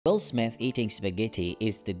Will Smith eating spaghetti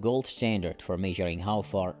is the gold standard for measuring how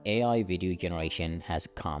far AI video generation has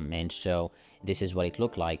come, and so this is what it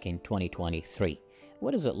looked like in 2023.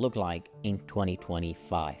 What does it look like in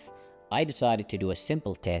 2025? I decided to do a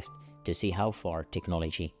simple test to see how far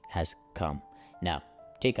technology has come. Now,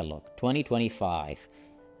 take a look. 2025,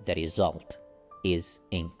 the result is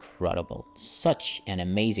incredible. Such an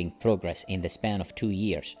amazing progress in the span of 2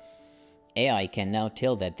 years. AI can now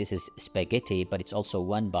tell that this is spaghetti, but it's also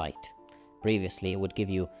one bite. Previously, it would give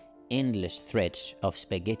you endless threads of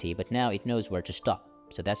spaghetti, but now it knows where to stop.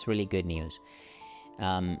 So that's really good news.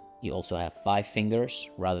 You also have 5 fingers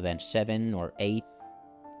rather than 7 or 8.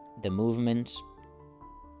 The movements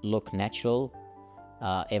look natural.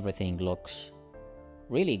 Everything looks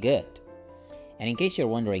really good. And in case you're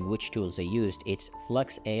wondering which tools I used, it's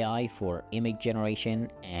Flux AI for image generation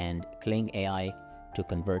and Kling AI to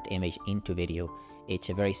convert image into video. It's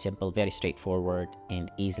a very simple, very straightforward, and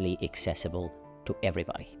easily accessible to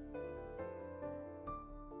everybody.